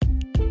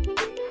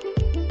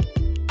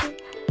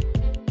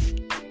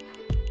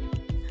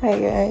Hi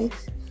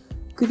guys,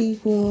 good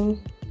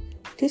evening.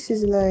 This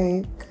is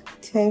like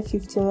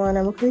 10:51.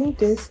 I'm recording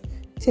this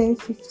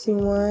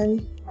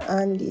 10:51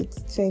 and it's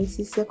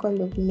 22nd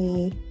of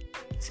May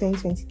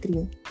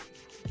 2023.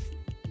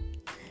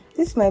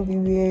 This might be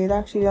weird.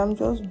 Actually, I'm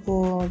just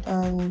bored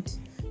and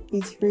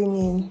it's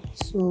raining.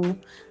 So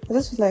I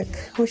just was like,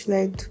 what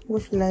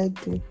should I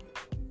do?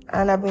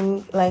 And I've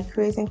been like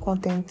creating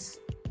content.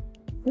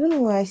 I don't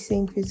know why I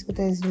think creating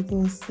content is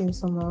making it seem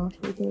somehow,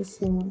 making it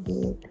seem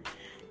weird.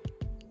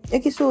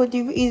 Okay, so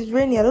it's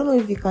raining. I don't know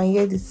if you can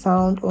hear the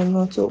sound or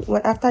not. So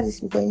after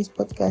this recording this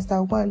podcast,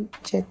 I'll go and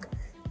check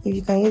if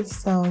you can hear the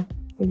sound.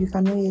 If you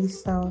cannot hear the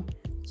sound,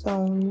 so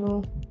I'll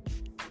know.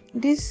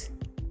 This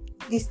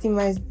thing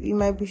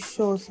might be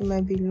short, it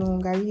might be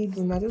long. I really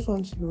don't know. I just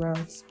want to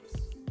rant.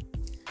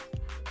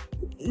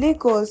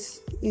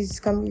 Lagos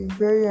can be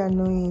very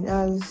annoying.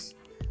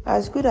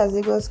 As good as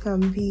Lagos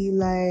can be,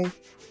 like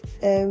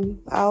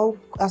how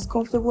as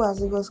comfortable as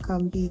Lagos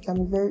can be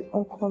very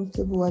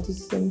uncomfortable at the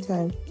same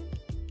time.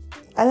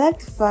 I like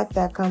the fact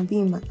that I can be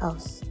in my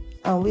house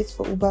and wait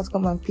for Uber to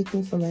come and pick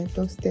me from my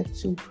doorstep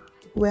to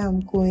where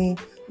I'm going.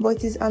 But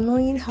it is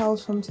annoying how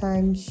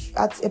sometimes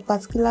at a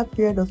particular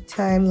period of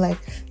time, like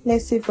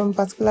let's say from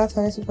particular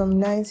time, let's say from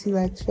 9 to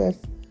like 12,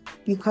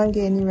 you can't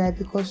get any ride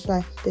because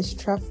there's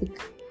traffic.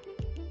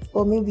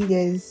 Or maybe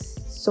there's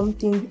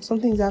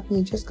something's happening,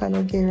 you just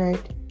cannot get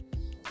ride.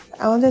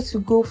 I wanted to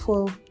go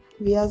for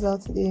rehearsal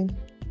today.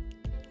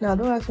 Now,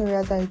 don't ask me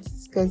rehearsal it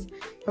is because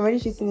I'm already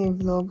shooting a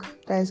vlog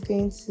that is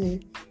going to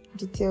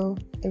detail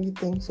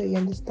everything, so you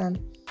understand.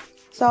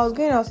 So I was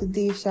going out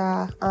today,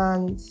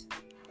 and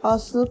I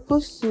was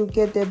supposed to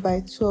get there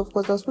by 12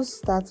 because I was supposed to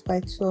start by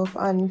 12,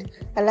 and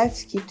I like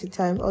to keep the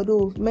time.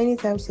 Although many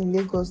times in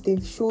Lagos,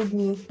 they've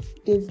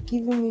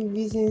given me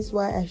reasons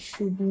why I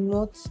should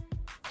not.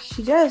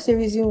 Should I say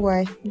reason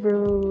why?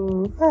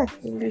 Bro,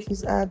 English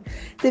is hard.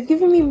 They've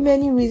given me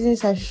many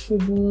reasons I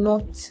should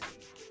not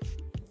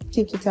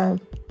keep the time.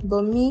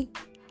 But me,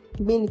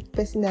 being the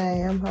person that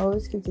I am, I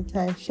always keep the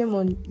time. Shame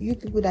on you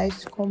people that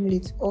used to come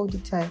late all the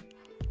time.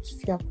 It's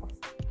fearful.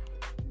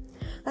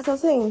 As I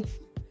was saying,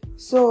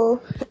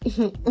 so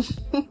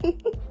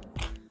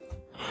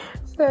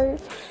sorry.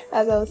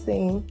 As I was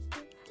saying,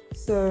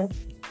 so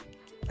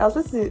I was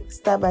supposed to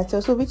start by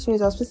 12, so which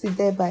means I was supposed to be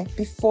there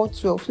before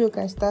 12, so you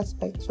can start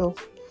by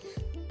 12.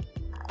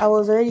 I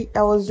was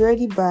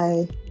ready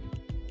by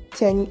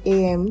 10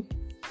 a.m.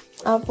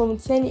 and from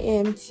 10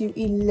 a.m.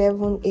 to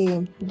 11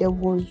 a.m. there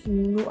was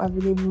no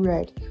available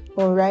ride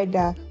on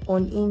Rider,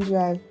 on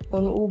InDrive,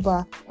 on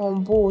Uber,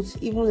 on Bolt,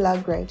 even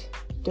LagRide.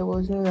 There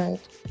was no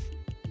ride.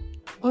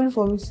 Only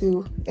for me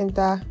to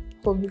enter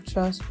public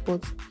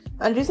transport.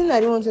 And the reason I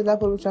didn't want to enter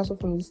public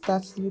transport from the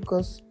start is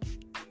because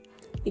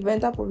if I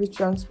enter public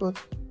transport,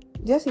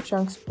 just say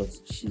transport,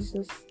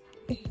 Jesus.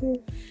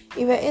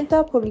 If I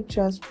enter public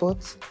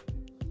transport,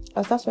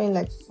 I'll start smelling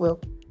like fuel.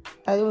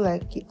 I don't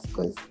like it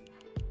because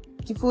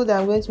the food that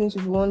I'm going to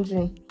be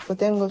wondering, but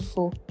thank God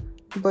for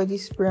body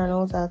spray and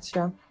all that.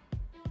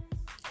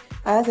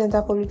 I had to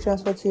enter public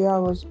transport to where I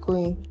was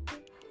going.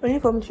 Only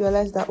for me to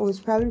realize that it's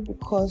probably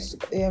because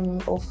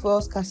of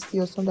fuel scarcity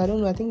or something. I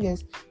don't know. I think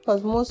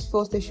because most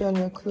fuel stations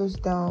were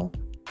closed down.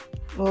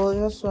 Well,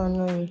 it was so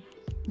annoying.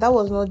 That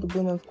was not the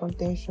bone of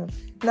contention.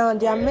 Now,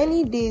 there are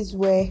many days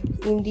where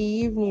in the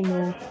evening,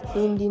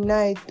 in the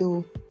night,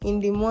 in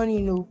the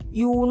morning,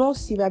 you will not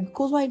see that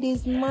because why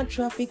there's mad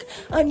traffic.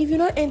 And if you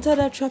not enter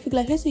that traffic,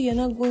 like let's say you're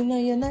not going now,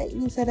 you're not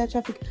inside that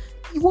traffic,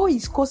 what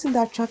is causing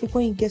that traffic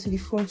when you get to the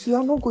front? You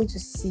are not going to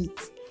see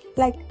it.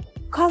 Like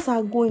cars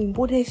are going,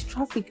 but there's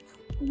traffic.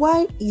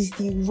 Why is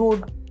the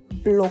road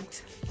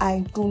blocked?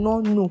 I do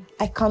not know.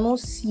 I cannot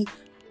see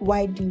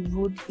why the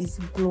road is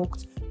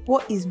blocked.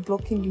 What is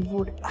blocking the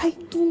road? I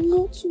do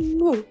not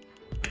know.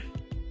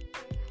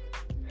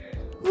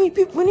 We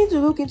need to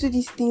look into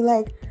this thing.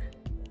 Like,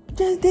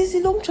 there's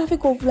a long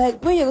traffic of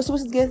like when you're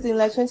supposed to get in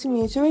like 20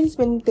 minutes, you're already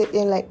spending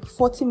like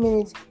 40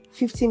 minutes,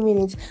 15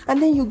 minutes,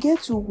 and then you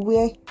get to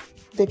where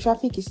the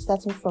traffic is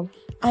starting from,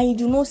 and you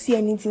do not see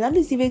anything. At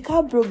least if a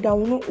car broke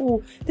down, you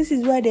know, this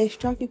is where there's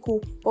traffic,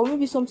 or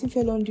maybe something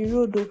fell on the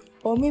road,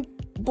 or maybe,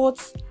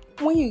 but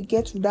when you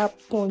get to that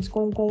point,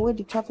 where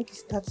the traffic is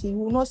starting, you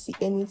will not see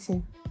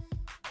anything.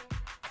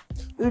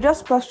 You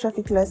just pass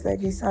traffic lights like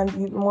this, and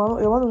you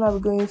want to now be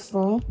going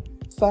from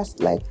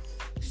fast, like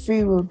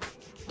free road.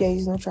 There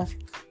is no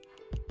traffic.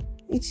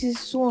 It is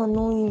so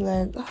annoying.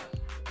 Like,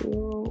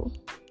 bro,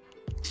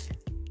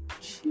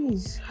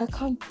 jeez, I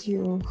can't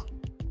deal.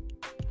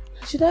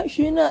 Should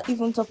we not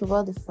even talk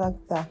about the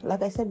fact that,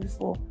 like I said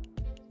before,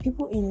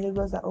 people in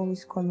Lagos are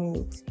always coming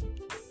late,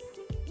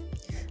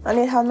 and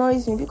it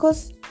annoys me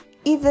because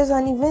if there's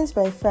an event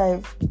by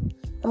 5,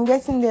 I'm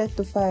getting there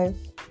to 5.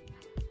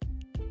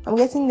 I'm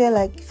getting there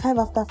like 5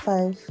 after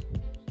 5.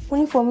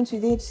 Only for me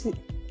today to...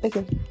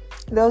 Okay,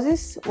 there was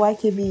this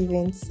YKB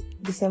event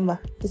December.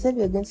 They said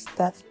we were going to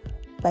start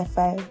by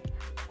 5.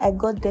 I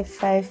got there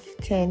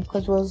 5:10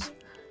 because it was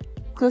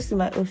close to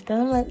my host.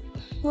 And I'm like,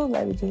 what will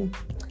I be doing?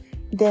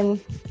 Then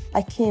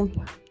I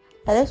came.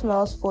 I left my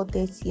house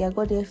 4:30. I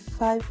got there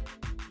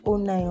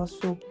 5:09 or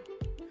so.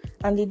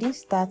 And they didn't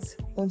start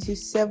until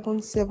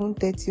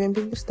 7:30 when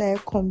people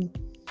started coming.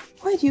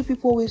 Why do you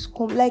people always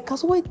come? Like, can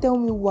someone tell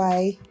me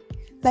why?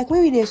 Like,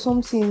 maybe there's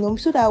something,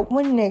 so that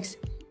when next...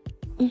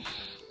 I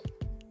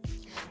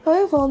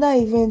went for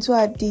another event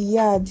at the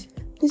yard.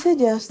 They said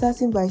they are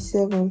starting by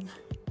 7.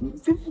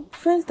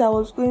 Friends that I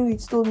was going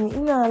with told me,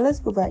 let's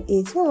go by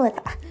 8. So I'm like,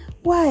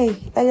 why?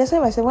 I just said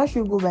myself, why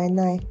should we go by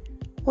 9?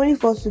 Only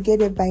for us to get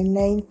there by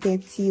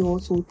 9:30 or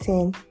so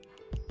 10.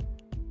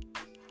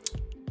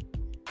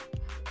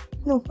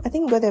 No, I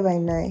think we got there by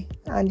 9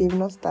 and they've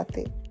not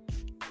started.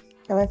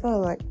 And my friend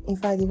was like, in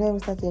fact, they never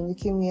started. We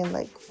came here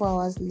like 4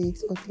 hours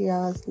late or 3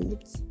 hours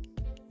late.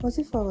 Was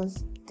it 4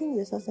 hours? I think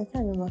it was, I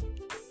can't remember.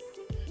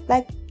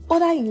 Like,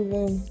 other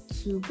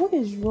events too. What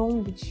is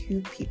wrong with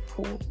you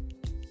people?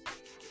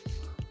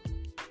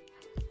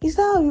 Is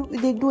that how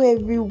they do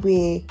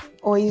everywhere?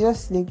 Or is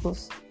just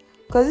Lagos?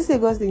 Because this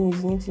Lagos thing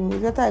is new to me.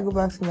 Better I go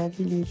back to my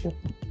village.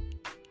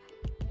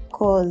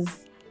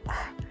 Because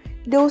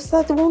they will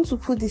want to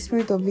put the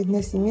spirit of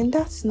witness in me, and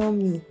that's not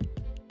me.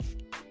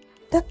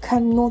 That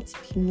cannot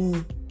be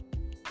me.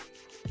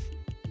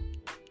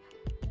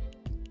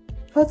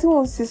 I think I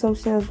want to say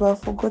something else, but I've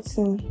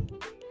forgotten.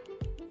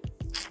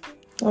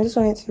 I just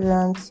wanted to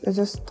rant. I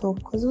just talk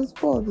because it was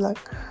bored. Like,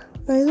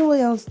 there's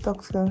nobody else to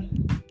talk to.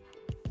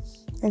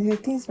 And there are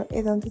things I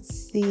wanted to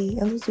say.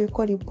 I wanted to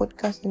record a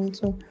podcast on it,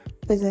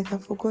 but it's like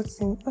I've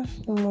forgotten.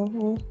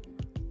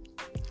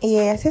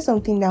 Yeah, I said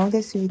something that I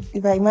wanted to.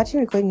 If I imagine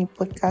recording a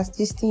podcast,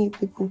 just seeing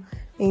people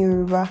in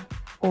Yoruba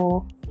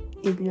or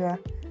Ibira,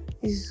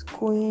 it's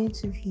going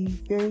to be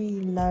very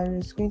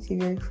hilarious. It's going to be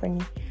very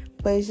funny.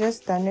 But it's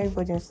just that not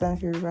everybody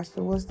understands Yoruba,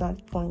 so what's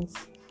that point?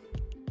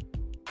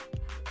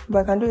 But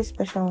I can do a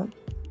special one.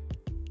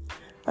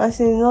 And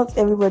since not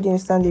everybody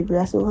understands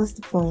Ibira, so what's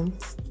the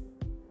point?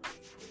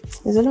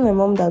 It's only my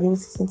mom that will be able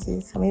to listen to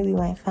it, so maybe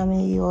my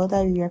family or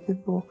other Yoruba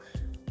people.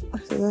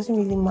 So it doesn't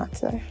really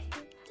matter.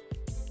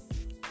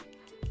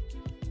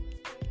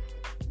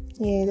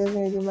 Yeah, it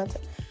doesn't really matter.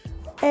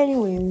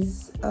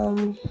 Anyways,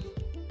 you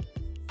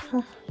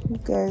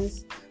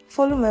guys,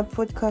 follow my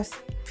podcast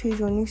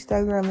page on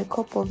Instagram, A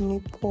Cup of Me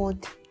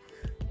Pod.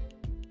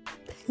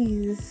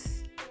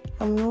 Please.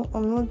 I'm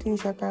not doing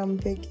shaka, I'm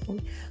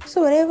begging.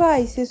 So whenever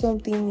I say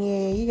something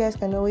here, you guys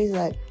can always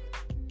like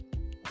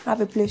have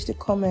a place to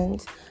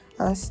comment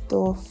and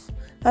stuff.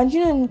 And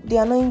the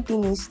annoying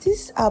thing is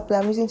this app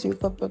that I'm using to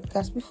record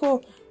podcast,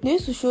 before they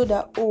used to show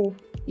that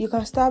you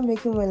can start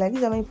making money. Like,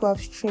 these are many people have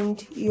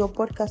streamed your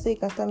podcast, so you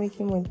can start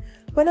making money.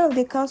 But now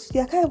they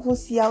cancel. I can't even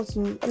see how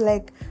to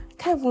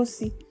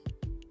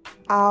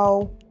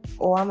how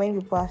or how many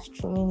people are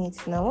streaming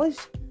it now.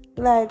 What's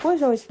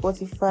wrong with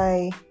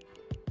Spotify?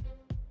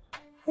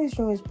 What's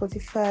wrong with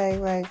Spotify?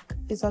 Like,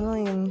 it's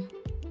annoying.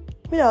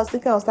 I was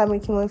thinking I'll start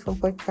making money from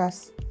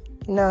podcasts.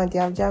 Now they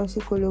have Jam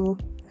Sikolo.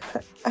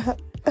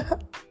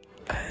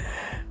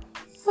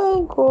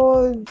 Oh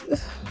God.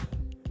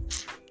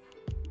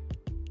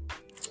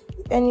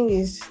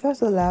 Anyways,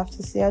 that's all I have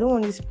to say. I don't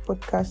want this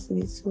podcast to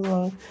be too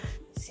long.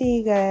 See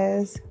you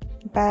guys.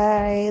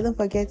 Bye. Don't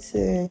forget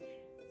to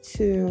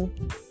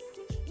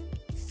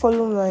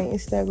follow my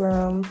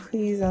Instagram,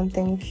 please, and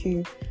thank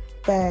you.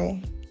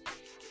 Bye.